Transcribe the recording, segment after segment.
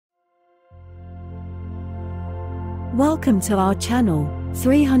Welcome to our channel,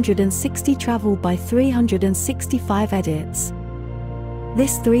 360 Travel by 365 Edits.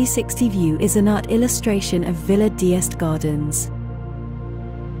 This 360 view is an art illustration of VillaDEsteGardens.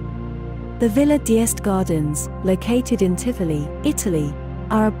 The VillaDEsteGardens, located in Tivoli, Italy,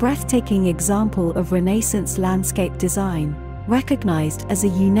 are a breathtaking example of Renaissance landscape design, recognized as a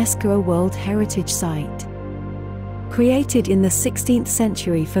UNESCO World Heritage Site. Created in the 16th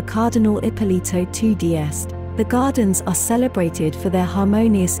century for Cardinal Ippolito II d'Este, the gardens are celebrated for their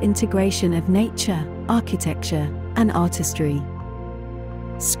harmonious integration of nature, architecture, and artistry.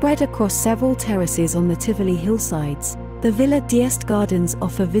 Spread across several terraces on the Tivoli hillsides, the VillaDEsteGardens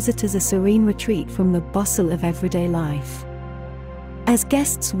offer visitors a serene retreat from the bustle of everyday life. As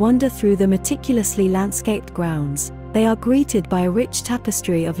guests wander through the meticulously landscaped grounds, they are greeted by a rich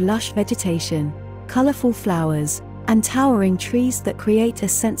tapestry of lush vegetation, colorful flowers, and towering trees that create a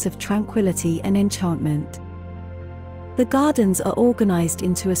sense of tranquility and enchantment. The gardens are organized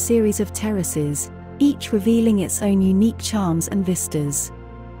into a series of terraces, each revealing its own unique charms and vistas.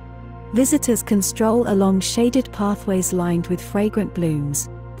 Visitors can stroll along shaded pathways lined with fragrant blooms,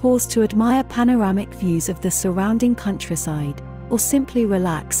 pause to admire panoramic views of the surrounding countryside, or simply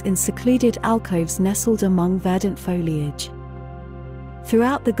relax in secluded alcoves nestled among verdant foliage.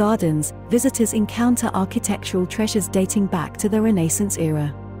 Throughout the gardens, visitors encounter architectural treasures dating back to the Renaissance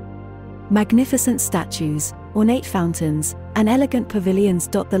era. Magnificent statues, ornate fountains, and elegant pavilions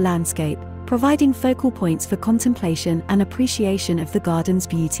dot the landscape, providing focal points for contemplation and appreciation of the garden's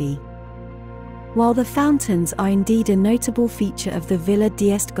beauty. While the fountains are indeed a notable feature of the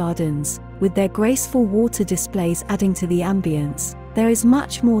VillaDEsteGardens, with their graceful water displays adding to the ambience, there is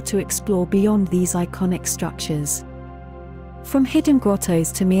much more to explore beyond these iconic structures. From hidden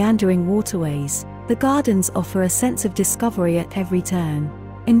grottos to meandering waterways, the gardens offer a sense of discovery at every turn,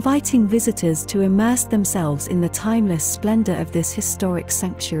 inviting visitors to immerse themselves in the timeless splendor of this historic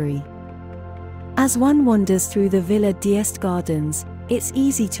sanctuary. As one wanders through the VillaDEsteGardens, it's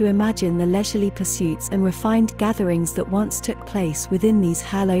easy to imagine the leisurely pursuits and refined gatherings that once took place within these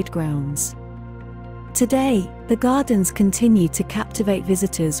hallowed grounds. Today, the gardens continue to captivate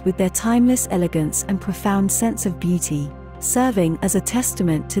visitors with their timeless elegance and profound sense of beauty, serving as a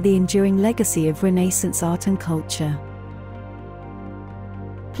testament to the enduring legacy of Renaissance art and culture.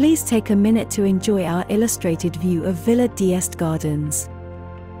 Please take a minute to enjoy our illustrated view of VillaDEsteGardens.